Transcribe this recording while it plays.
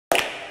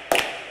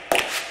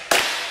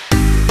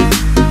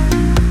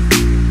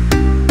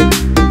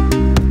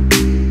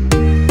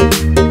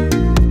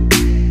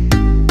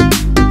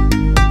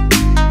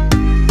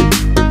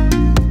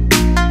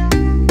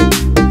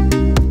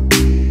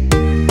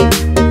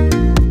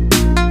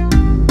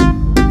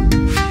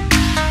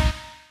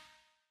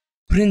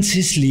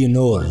Princess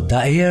Leonor,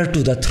 the heir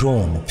to the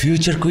throne,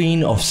 future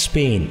Queen of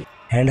Spain,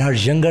 and her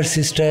younger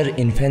sister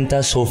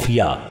Infanta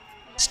Sofia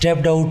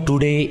stepped out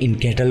today in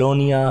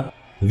Catalonia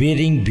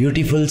wearing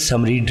beautiful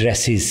summery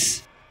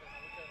dresses.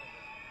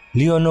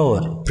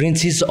 Leonor,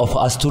 Princess of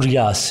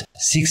Asturias,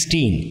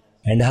 16,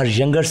 and her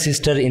younger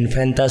sister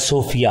Infanta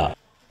Sofia,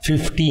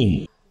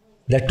 15,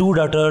 the two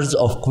daughters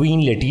of Queen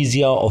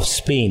Letizia of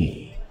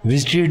Spain,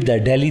 visited the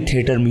Dali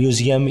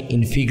Theatre-Museum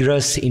in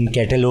Figueres in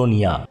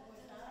Catalonia.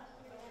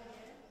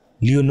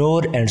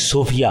 Leonor and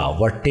Sofia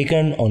were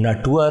taken on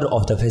a tour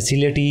of the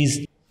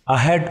facilities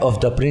ahead of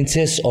the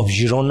Princess of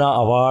Girona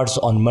Awards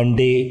on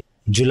Monday,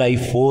 July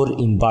 4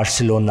 in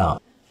Barcelona.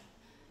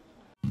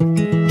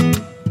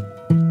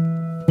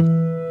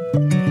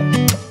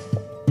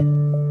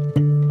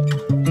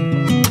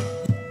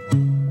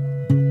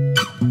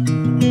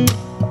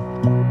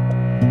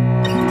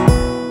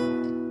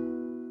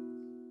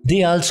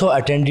 They also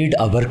attended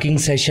a working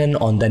session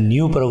on the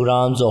new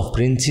programs of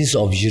Princess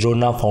of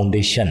Girona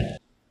Foundation.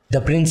 The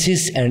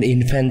Princess and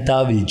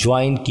Infanta will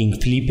join King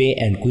Felipe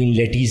and Queen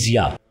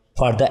Letizia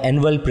for the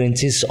annual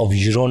Princess of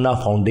Girona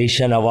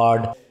Foundation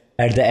Award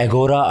at the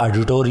Agora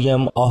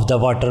Auditorium of the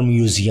Water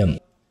Museum.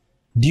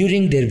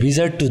 During their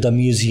visit to the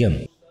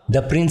museum,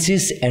 the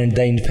Princess and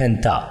the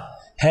Infanta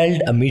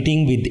held a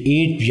meeting with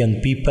 8 young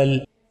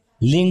people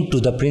linked to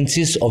the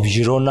Princess of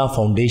Girona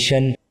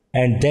Foundation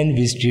and then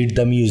visited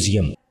the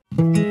museum.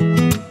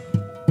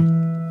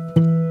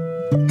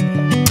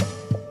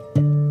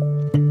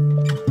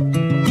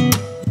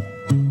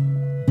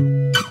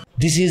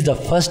 This is the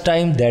first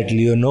time that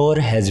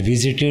Leonor has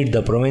visited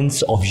the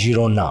province of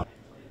Girona.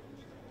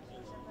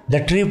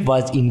 The trip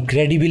was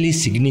incredibly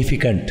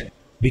significant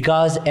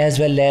because, as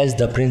well as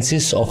the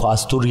Princess of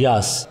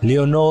Asturias,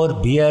 Leonor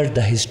bears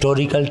the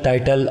historical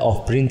title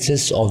of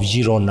Princess of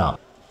Girona.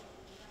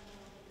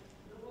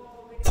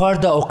 For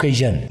the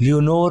occasion,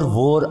 Leonor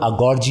wore a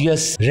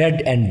gorgeous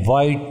red and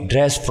white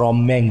dress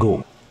from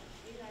mango.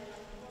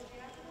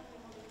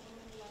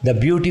 The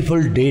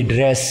beautiful day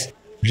dress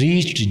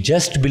reached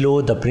just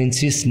below the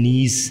princess'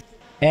 knees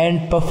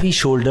and puffy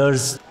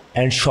shoulders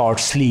and short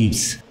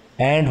sleeves,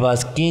 and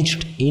was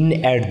cinched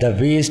in at the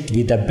waist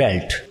with a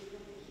belt.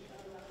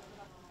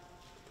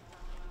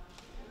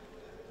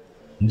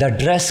 The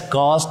dress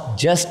cost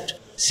just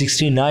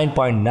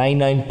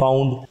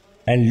 £69.99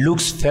 and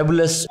looks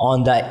fabulous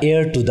on the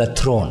heir to the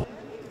throne.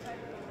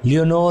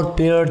 Leonor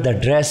paired the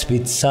dress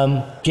with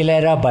some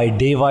Clara by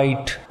Day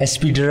White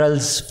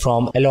espadrilles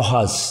from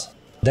Alojas.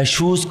 The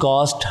shoes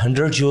cost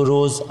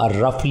 €100 or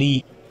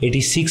roughly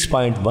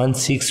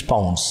 86.16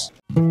 pounds.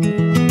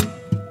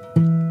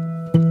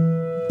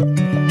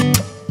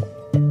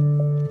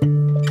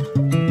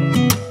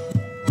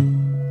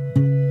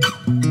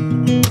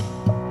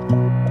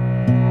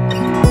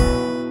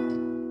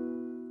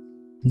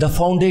 The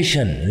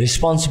foundation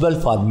responsible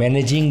for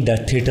managing the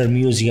Theatre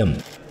Museum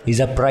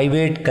is a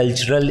private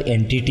cultural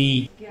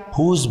entity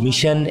whose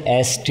mission,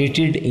 as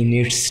stated in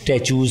its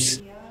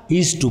statutes,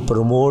 is to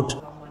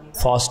promote,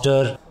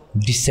 foster,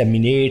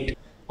 disseminate,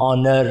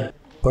 honor,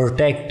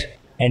 protect,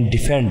 and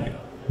defend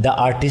the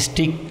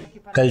artistic,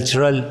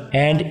 cultural,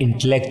 and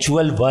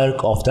intellectual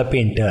work of the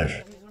painter.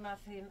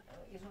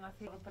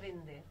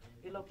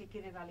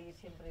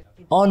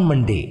 On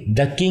Monday,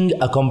 the king,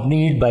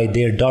 accompanied by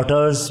their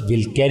daughters,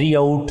 will carry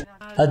out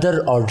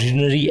other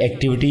ordinary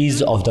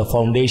activities of the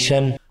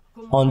foundation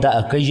on the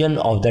occasion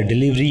of the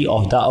delivery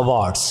of the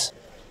awards.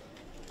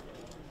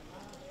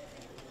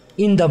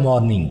 In the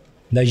morning,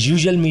 the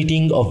usual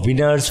meeting of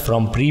winners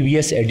from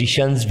previous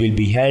editions will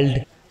be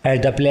held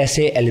at the Place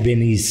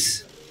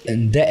Albanese.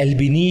 The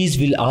Albanese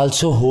will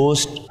also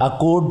host a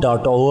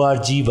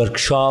code.org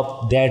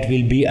workshop that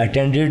will be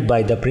attended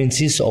by the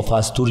Princess of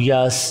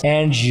Asturias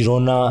and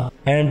Girona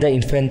and the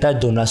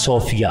Infanta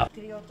Sofia.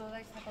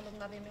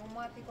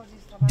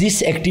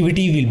 This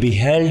activity will be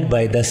held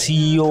by the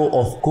CEO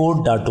of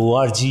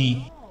code.org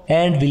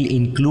and will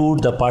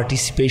include the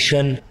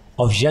participation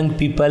of young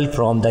people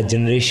from the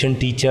Generation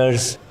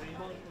Teachers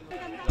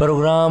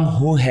program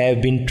who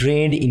have been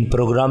trained in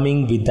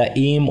programming with the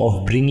aim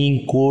of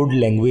bringing code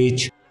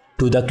language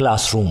to the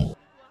classroom.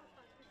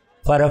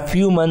 For a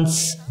few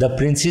months, the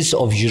Princess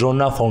of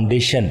Girona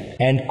Foundation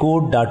and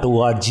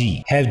code.org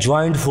have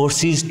joined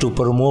forces to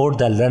promote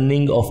the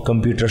learning of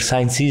computer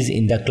sciences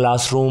in the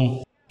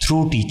classroom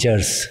through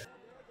teachers.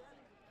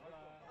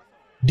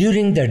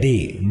 During the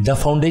day, the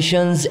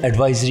Foundation's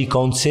Advisory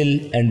Council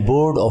and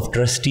Board of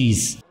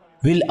Trustees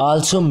will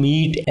also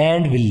meet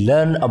and will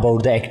learn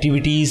about the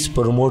activities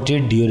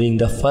promoted during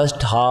the first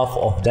half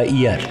of the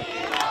year.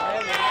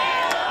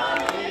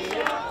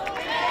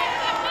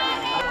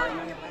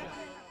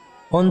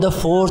 On the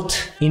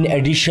 4th, in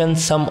addition,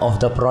 some of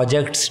the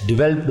projects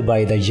developed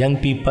by the young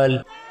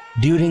people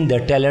during the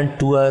talent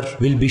tour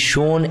will be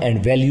shown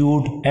and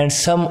valued, and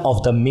some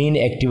of the main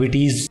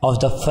activities of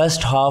the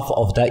first half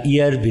of the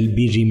year will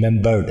be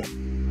remembered.